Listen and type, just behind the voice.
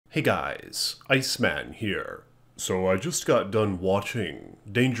Hey guys, Iceman here. So I just got done watching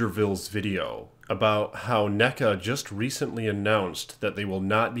Dangerville's video about how NECA just recently announced that they will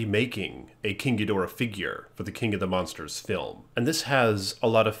not be making a King Ghidorah figure for the King of the Monsters film. And this has a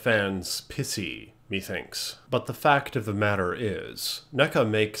lot of fans pissy, methinks. But the fact of the matter is, NECA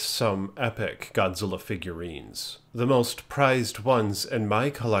makes some epic Godzilla figurines. The most prized ones in my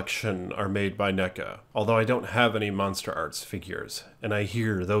collection are made by NECA, although I don't have any Monster Arts figures, and I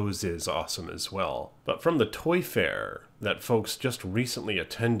hear those is awesome as well. But from the toy fair that folks just recently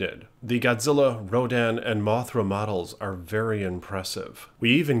attended, the Godzilla, Rodan, and Mothra models are very impressive.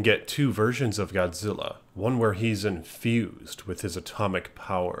 We even get two versions of Godzilla, one where he's infused with his atomic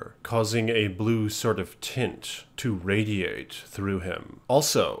power, causing a blue sort of tint to radiate through him.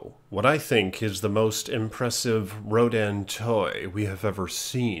 Also, what I think is the most impressive Rodan toy we have ever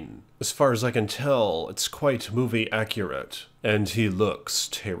seen. As far as I can tell, it's quite movie accurate, and he looks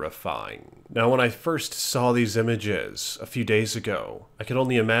terrifying. Now, when I first saw these images a few days ago, I could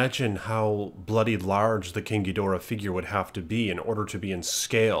only imagine how bloody large the King Ghidorah figure would have to be in order to be in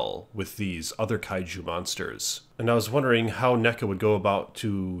scale with these other kaiju monsters. And I was wondering how NECA would go about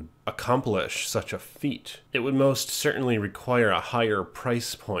to accomplish such a feat. It would most certainly require a higher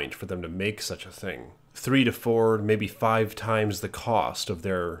price point for them to make such a thing. 3 to 4, maybe 5 times the cost of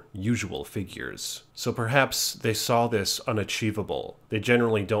their usual figures. So perhaps they saw this unachievable. They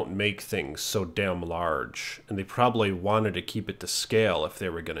generally don't make things so damn large, and they probably wanted to keep it to scale if they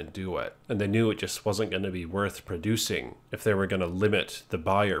were going to do it. And they knew it just wasn't going to be worth producing if they were going to limit the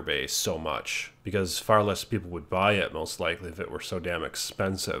buyer base so much, because far less people would buy it most likely if it were so damn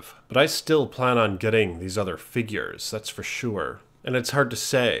expensive. But I still plan on getting these other figures, that's for sure. And it's hard to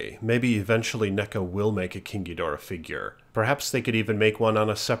say. Maybe eventually NECA will make a King Ghidorah figure. Perhaps they could even make one on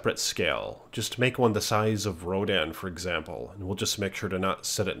a separate scale. Just make one the size of Rodan, for example, and we'll just make sure to not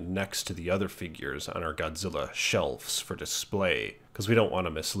set it next to the other figures on our Godzilla shelves for display, because we don't want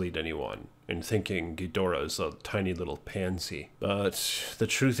to mislead anyone in thinking Ghidorah is a tiny little pansy. But the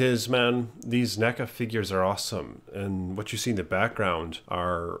truth is, man, these NECA figures are awesome, and what you see in the background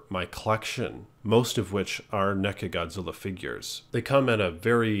are my collection, most of which are NECA Godzilla figures. They come at a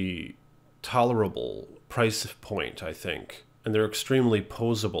very tolerable price point, I think, and they're extremely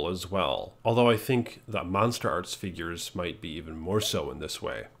posable as well, although I think the Monster Arts figures might be even more so in this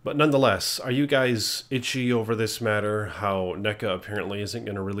way. But nonetheless, are you guys itchy over this matter, how NECA apparently isn't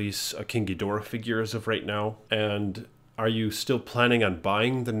going to release a King Ghidorah figure as of right now? And are you still planning on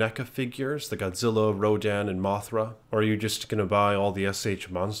buying the NECA figures, the Godzilla, Rodan, and Mothra? Or are you just going to buy all the SH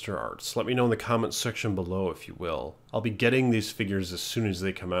Monster Arts? Let me know in the comments section below if you will. I'll be getting these figures as soon as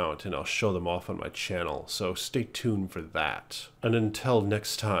they come out, and I'll show them off on my channel, so stay tuned for that. And until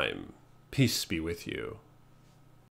next time, peace be with you.